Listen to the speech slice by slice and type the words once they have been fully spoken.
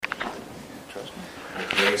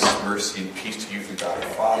Grace, mercy, and peace to you from God our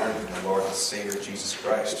Father and the Lord and Savior Jesus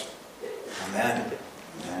Christ. Amen.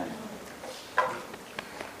 Amen.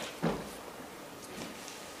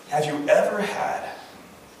 Have you ever had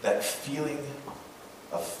that feeling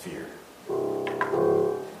of fear?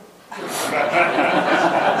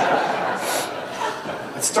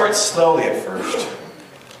 It starts slowly at first,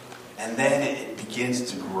 and then it begins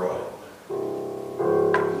to grow.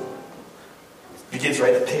 It begins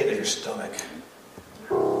right at the pit of your stomach,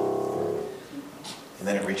 and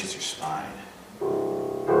then it reaches your spine.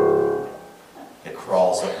 It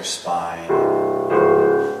crawls up your spine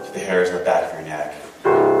to the hairs on the back of your neck.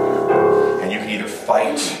 And you can either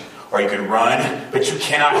fight or you can run, but you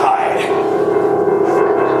cannot hide.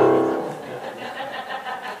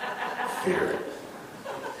 Fear.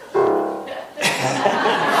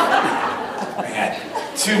 Man,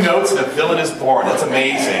 2 notes and a villain is born. That's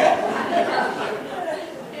amazing.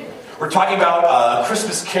 We're talking about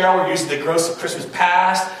Christmas Carol. We're using the ghost of Christmas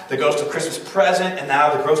past, the ghost of Christmas present, and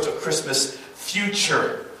now the ghost of Christmas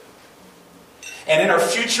future. And in our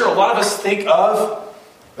future, a lot of us think of,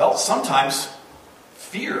 well, sometimes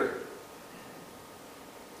fear.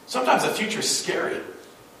 Sometimes the future is scary.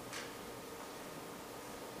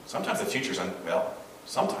 Sometimes the future is,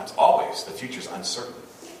 sometimes, always, the future is uncertain.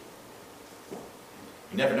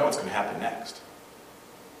 You never know what's going to happen next.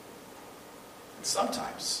 And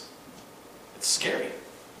sometimes it's scary,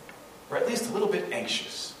 or at least a little bit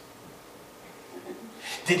anxious.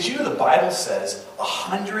 Did you know the Bible says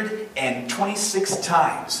 126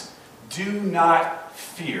 times, do not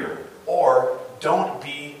fear, or don't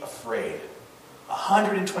be afraid?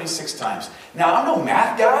 126 times. Now, I'm no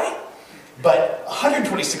math guy, but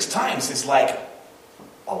 126 times is like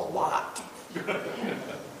a lot.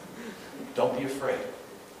 Don't be afraid.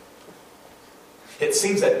 It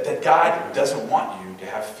seems that God doesn't want you to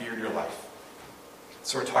have fear in your life.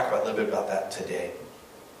 So we're talking about a little bit about that today.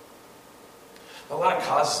 A lot of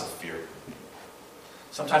causes of fear.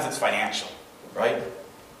 Sometimes it's financial, right? You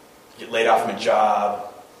get laid off from a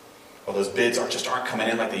job, or those bids aren't coming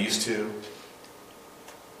in like they used to.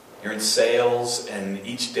 You're in sales, and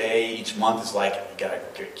each day, each month is like, you gotta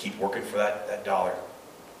keep working for that dollar.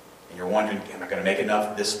 And you're wondering, am I going to make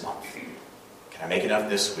enough this month? Can I make enough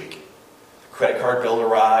this week? The credit card bill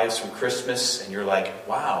arrives from Christmas, and you're like,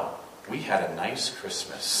 wow, we had a nice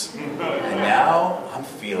Christmas. And now I'm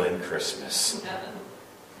feeling Christmas.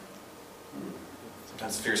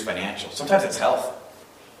 Sometimes fear is financial. Sometimes it's health.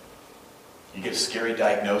 You get a scary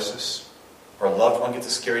diagnosis, or a loved one gets a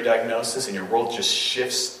scary diagnosis, and your world just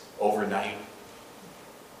shifts overnight.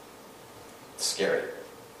 It's scary.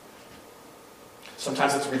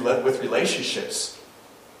 Sometimes it's with relationships.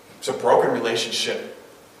 It's a broken relationship.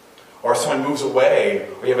 Or someone moves away,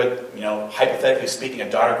 or you have hypothetically speaking, a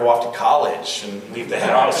daughter go off to college and leave the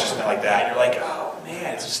house or something like that. And you're like, oh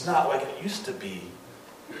man, it's just not like it used to be.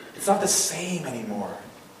 It's not the same anymore.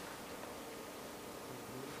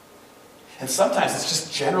 And sometimes it's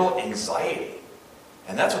just general anxiety.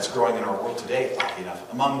 And that's what's growing in our world today, oddly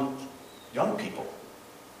enough, among young people.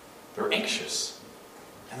 They're anxious.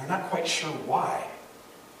 And they're not quite sure why.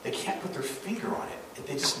 They can't put their finger on it.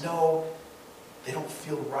 They just know they don't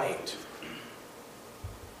feel right.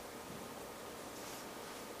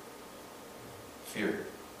 Fear.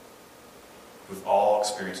 We've all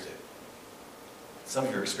experienced it. Some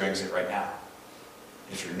of you are experiencing it right now.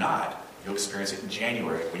 If you're not, you'll experience it in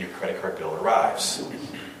January when your credit card bill arrives.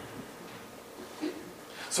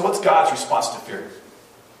 So what's God's response to fear?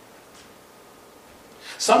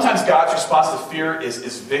 Sometimes God's response to fear is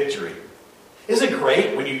victory. Isn't it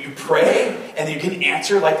great when you pray and you get an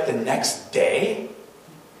answer like the next day?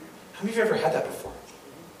 How many of you ever had that before?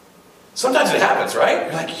 Sometimes it happens, right?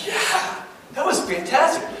 You're like, yeah, that was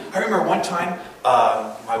fantastic. I remember one time,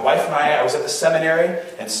 my wife and I was at the seminary,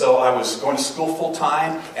 and so I was going to school full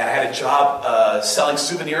time, and I had a job selling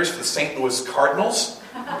souvenirs for the St. Louis Cardinals.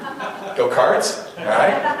 Go Cards, all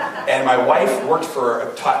right? And my wife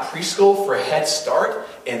taught preschool for Head Start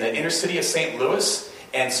in the inner city of St. Louis.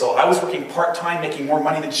 And so I was working part-time, making more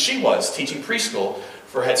money than she was, teaching preschool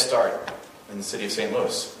for Head Start in the city of St.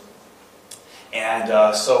 Louis.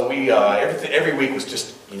 And so we, every week was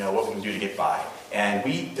just, what we can do to get by. And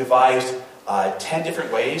we devised 10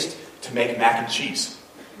 different ways to make mac and cheese.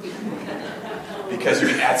 Because you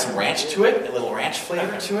can add some ranch to it, a little ranch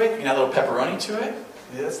flavor to it, a little pepperoni to it.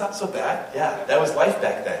 Yeah, that's not so bad. Yeah, that was life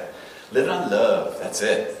back then. Living on love, that's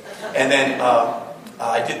it. And then I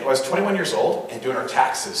was 21 years old and doing our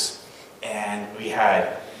taxes. And we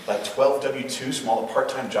had like 12 W-2s from all the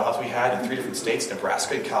part-time jobs we had in 3 different states,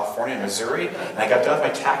 Nebraska and California and Missouri. And I got done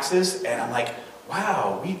with my taxes and I'm like,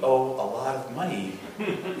 wow, we owe a lot of money,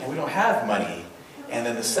 and we don't have money. And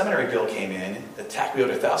then the seminary bill came in. We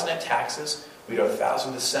owed $1,000 in taxes. We owed $1,000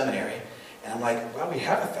 to the seminary. And I'm like, well, we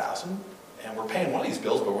have $1,000, and we're paying one of these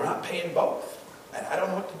bills, but we're not paying both. And I don't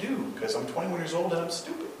know what to do, because I'm 21 years old and I'm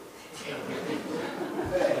stupid.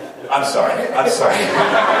 I'm sorry.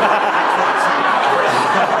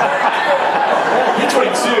 You're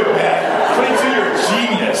 22, man. 22, you're a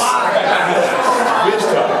genius.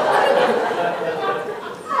 Wisdom.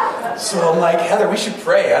 So I'm like, Heather, we should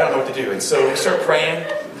pray. I don't know what to do. And so we start praying,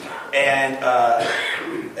 and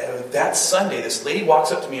that Sunday, this lady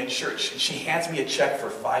walks up to me at church, and she hands me a check for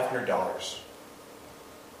 $500.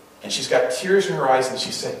 And she's got tears in her eyes, and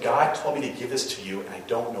she said, God told me to give this to you, and I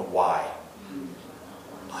don't know why.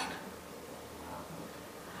 I'm like,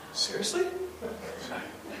 seriously?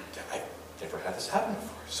 I've never had this happen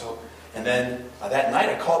before. And then that night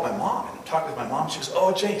I called my mom, and I'm talking with my mom. She goes,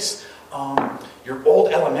 oh, Jace, your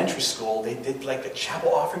old elementary school, they did like a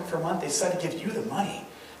chapel offering for a month. They decided to give you the money,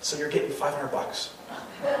 so you're getting $500.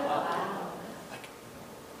 Like,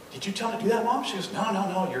 did you tell them to do that, Mom? She goes,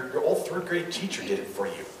 no, your old third grade teacher did it for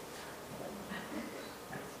you.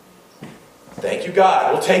 Thank you,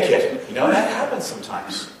 God. We'll take it. You know, that happens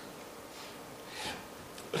sometimes.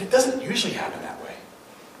 But it doesn't usually happen that way.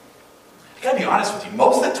 I gotta be honest with you.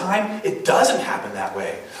 Most of the time, it doesn't happen that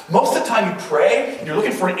way. Most of the time you pray, and you're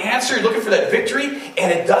looking for an answer, you're looking for that victory,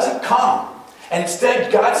 and it doesn't come. And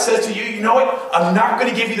instead, God says to you, you know what? I'm not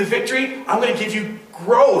going to give you the victory. I'm going to give you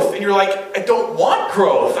growth. And you're like, I don't want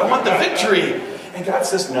growth. I want the victory. And God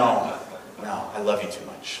says, no, I love you too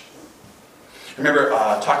much. I remember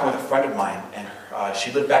talking with a friend of mine, and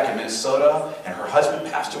she lived back in Minnesota, and her husband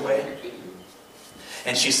passed away.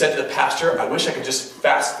 And she said to the pastor, I wish I could just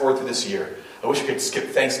fast forward through this year. I wish I could skip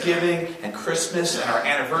Thanksgiving and Christmas and our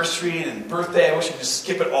anniversary and birthday. I wish I could just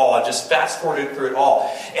skip it all. I'd just fast forward through it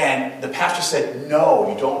all. And the pastor said, no,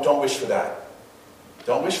 you don't wish for that.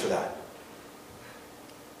 Don't wish for that.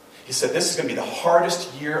 He said, this is going to be the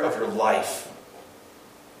hardest year of your life.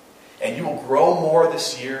 And you will grow more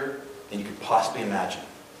this year than you could possibly imagine.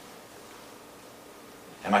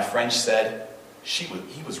 And my friend said, he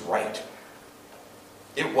was right.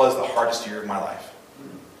 It was the hardest year of my life.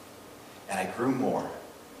 And I grew more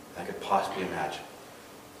than I could possibly imagine.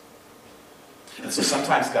 And so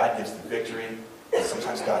sometimes God gives the victory, and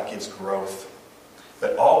sometimes God gives growth.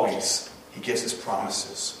 But always, He gives His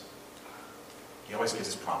promises. He always gives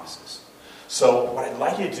His promises. So what I'd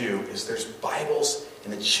like you to do is there's Bibles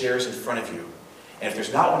in the chairs in front of you. And if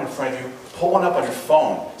there's not one in front of you, pull one up on your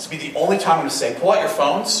phone. This will be the only time I'm going to say, pull out your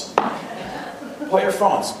phones. Pull out your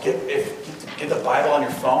phones. Get the Bible on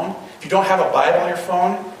your phone. If you don't have a Bible on your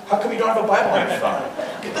phone, how come you don't have a Bible on your phone?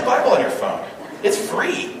 Get the Bible on your phone. It's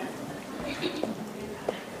free.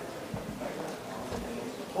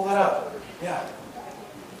 Pull that up. Yeah.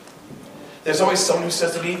 There's always someone who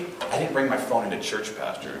says to me, I didn't bring my phone into church,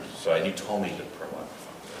 Pastor, so you told me to pull out my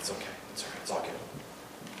phone. That's okay. It's all right. It's all good.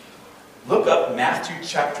 Look up Matthew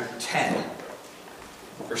chapter 10,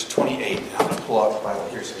 verse 28. And I'm going to pull out the Bible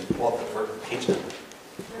here so you can pull up the page number.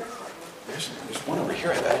 There's one over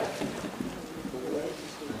here, I bet.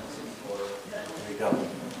 There you go.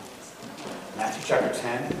 Matthew chapter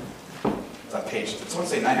 10. It's on page, did someone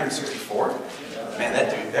say 964? Man,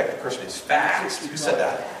 that person is fast. Who said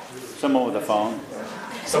that? Someone with a phone.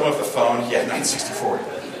 Someone with a phone, yeah, 964.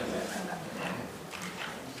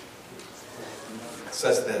 It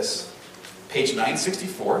says this. Page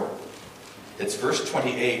 964. It's verse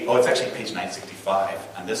 28. Oh, it's actually page 965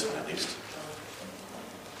 on this one at least.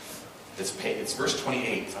 It's verse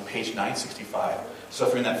 28. It's on page 965. So if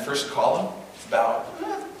you're in that first column, it's about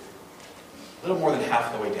a little more than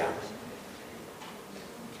half of the way down.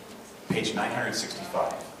 Page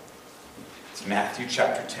 965. It's Matthew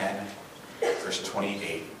chapter 10, verse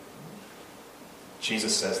 28.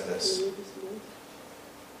 Jesus says this.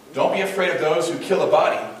 Don't be afraid of those who kill the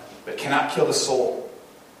body, but cannot kill the soul.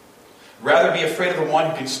 Rather be afraid of the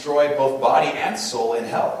one who can destroy both body and soul in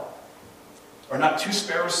hell. Are not 2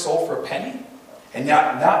 sparrows sold for a penny? And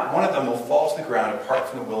not one of them will fall to the ground apart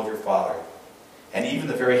from the will of your Father. And even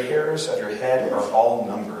the very hairs of your head are all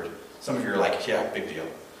numbered. Some of you are like, yeah, big deal.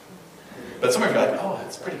 But some of you are like, oh,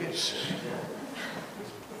 that's pretty good.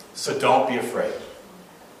 So don't be afraid.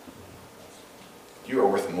 You are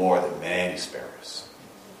worth more than many sparrows.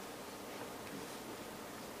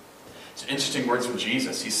 It's interesting words from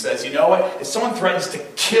Jesus. He says, you know what? If someone threatens to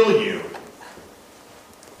kill you,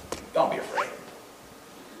 don't be afraid.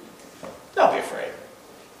 Don't be afraid.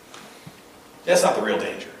 That's not the real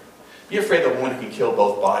danger. Be afraid of the one who can kill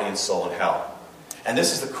both body and soul in hell. And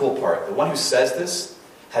this is the cool part. The one who says this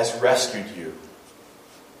has rescued you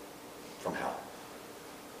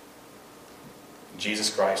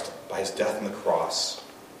Jesus Christ, by his death on the cross,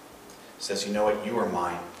 says, you know what? You are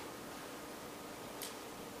mine.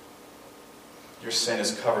 Your sin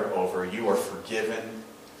is covered over. You are forgiven.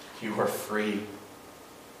 You are free.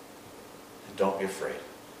 And don't be afraid.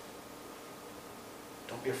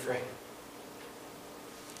 Don't be afraid.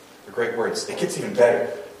 They're great words. It gets even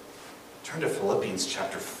better. Turn to Philippians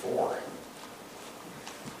chapter 4.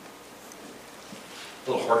 A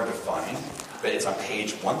little harder to find, but it's on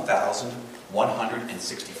page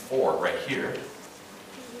 1164 right here.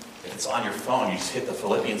 If it's on your phone, you just hit the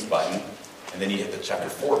Philippians button, and then you hit the chapter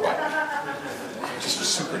 4 button, which is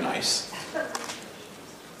just super nice.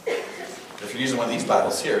 If you're using one of these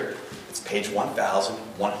Bibles here, it's page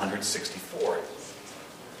 1164.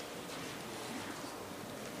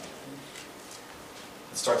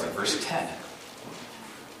 It starts at verse 10.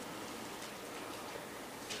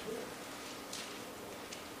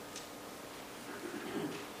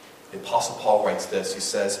 The Apostle Paul writes this. He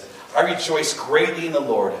says, I rejoice greatly in the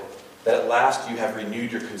Lord that at last you have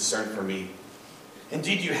renewed your concern for me.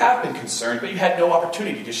 Indeed, you have been concerned, but you had no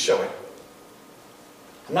opportunity to show it.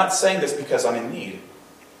 I'm not saying this because I'm in need,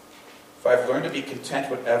 for I've learned to be content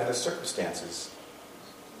whatever the circumstances.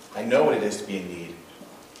 I know what it is to be in need,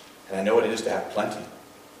 and I know what it is to have plenty.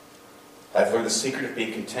 I've learned the secret of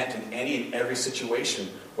being content in any and every situation,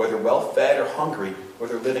 whether well-fed or hungry,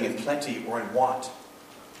 whether living in plenty or in want.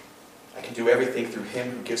 I can do everything through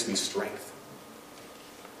him who gives me strength.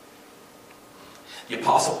 The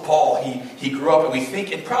Apostle Paul, he grew up, and we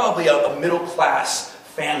think, in probably a middle-class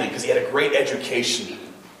family because he had a great education.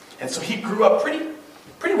 And so he grew up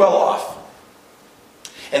pretty well off.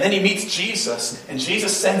 And then he meets Jesus, and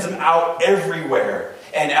Jesus sends him out everywhere.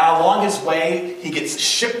 And along his way, he gets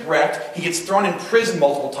shipwrecked. He gets thrown in prison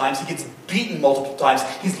multiple times. He gets beaten multiple times.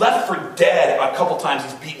 He's left for dead a couple times.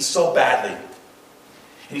 He's beaten so badly.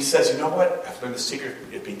 And he says, you know what? I've learned the secret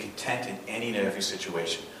of being content in any and every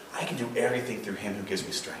situation. I can do everything through him who gives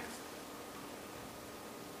me strength.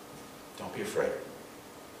 Don't be afraid.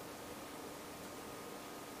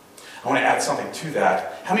 I want to add something to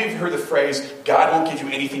that. How many of you heard the phrase, God won't give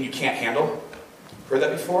you anything you can't handle? Heard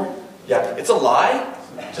that before? Yeah, it's a lie.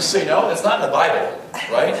 Just so you know, it's not in the Bible,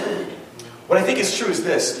 right? What I think is true is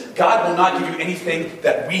this. God will not give you anything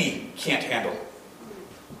that we can't handle.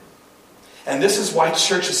 And this is why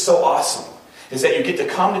church is so awesome. Is that you get to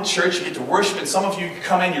come to church, you get to worship, and some of you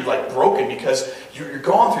come in, you're like broken because you're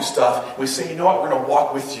going through stuff. And we say, you know what, we're going to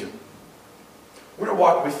walk with you. We're going to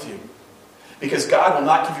walk with you. Because God will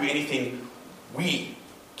not give you anything we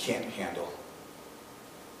can't handle.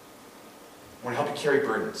 We're going to help you carry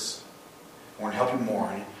burdens. We're going to help you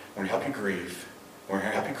mourn. We're going to help you grieve. We're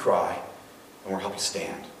going to help you cry. And we're going to help you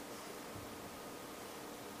stand.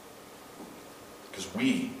 Because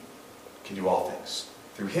we can do all things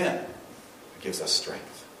through him who gives us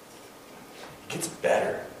strength. It gets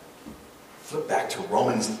better. Flip back to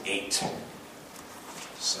Romans 8.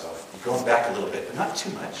 So we're going back a little bit, but not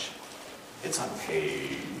too much. It's on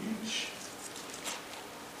page...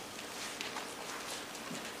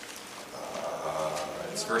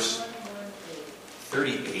 it's verse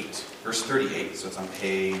 38. Verse 38, so it's on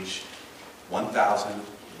page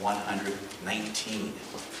 1119.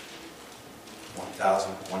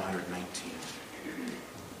 1119.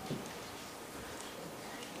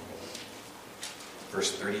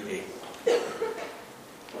 Verse 38.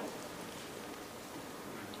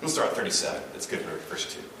 We'll start at 37. It's good for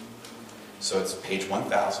verse 2. So it's page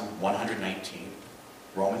 1119.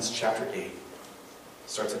 Romans chapter 8.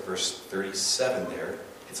 Starts at verse 37 there.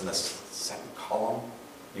 It's in the second column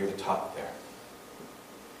near the top there.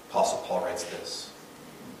 Apostle Paul writes this.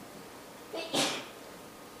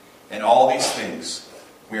 In all these things,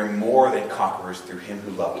 we are more than conquerors through him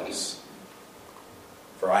who loved us.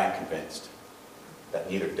 For I am convinced that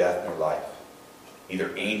neither death nor life,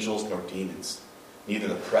 neither angels nor demons, neither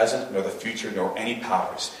the present nor the future nor any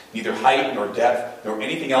powers, neither height nor depth nor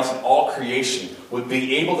anything else in all creation would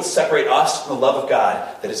be able to separate us from the love of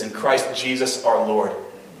God that is in Christ Jesus our Lord.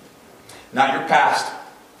 Not your past,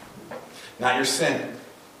 not your sin,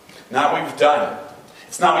 not what you've done.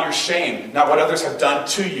 It's not what your shame, not what others have done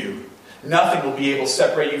to you. Nothing will be able to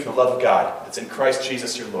separate you from the love of God that's in Christ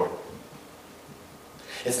Jesus your Lord.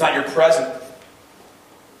 It's not your present.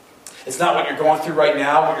 It's not what you're going through right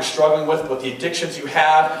now, what you're struggling with, what the addictions you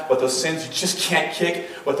have, what those sins you just can't kick,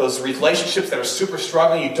 what those relationships that are super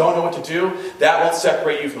struggling, you don't know what to do. That won't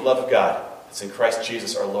separate you from the love of God. It's in Christ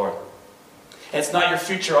Jesus our Lord. And it's not your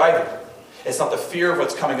future either. It's not the fear of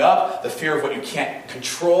what's coming up, the fear of what you can't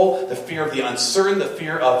control, the fear of the uncertain, the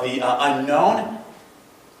fear of the unknown.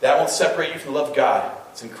 That won't separate you from the love of God.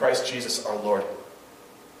 It's in Christ Jesus our Lord.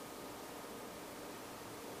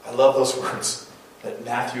 I love those words that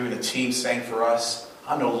Matthew and the team sang for us.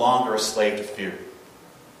 I'm no longer a slave to fear,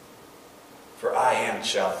 for I am a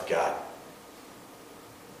child of God.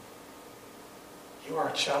 You are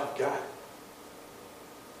a child of God.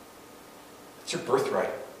 It's your birthright.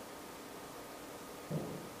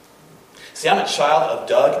 See, I'm a child of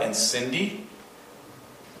Doug and Cindy,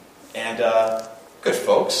 and good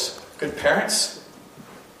folks, good parents,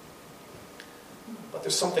 but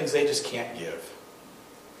there's some things they just can't give.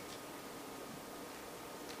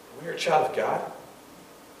 When you're a child of God,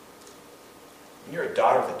 when you're a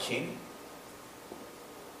daughter of the King,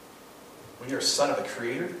 when you're a son of the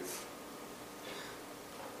Creator,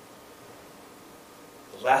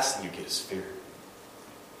 the last thing you get is fear.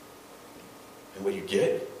 And what you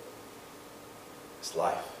get is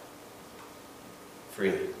life.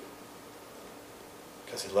 Freely.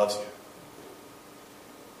 Because he loves you.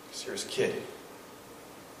 Because you're his kid.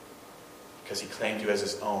 Because he claimed you as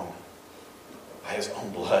his own. By his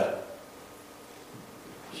own blood.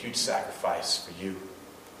 A huge sacrifice for you.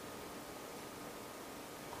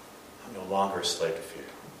 I'm no longer a slave to fear.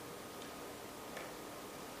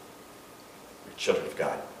 We're children of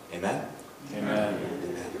God. Amen? Amen.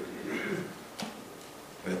 Amen.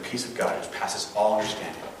 May the peace of God, which passes all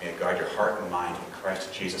understanding, may it guard your heart and mind in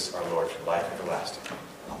Christ Jesus our Lord for life everlasting.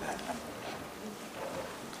 Amen.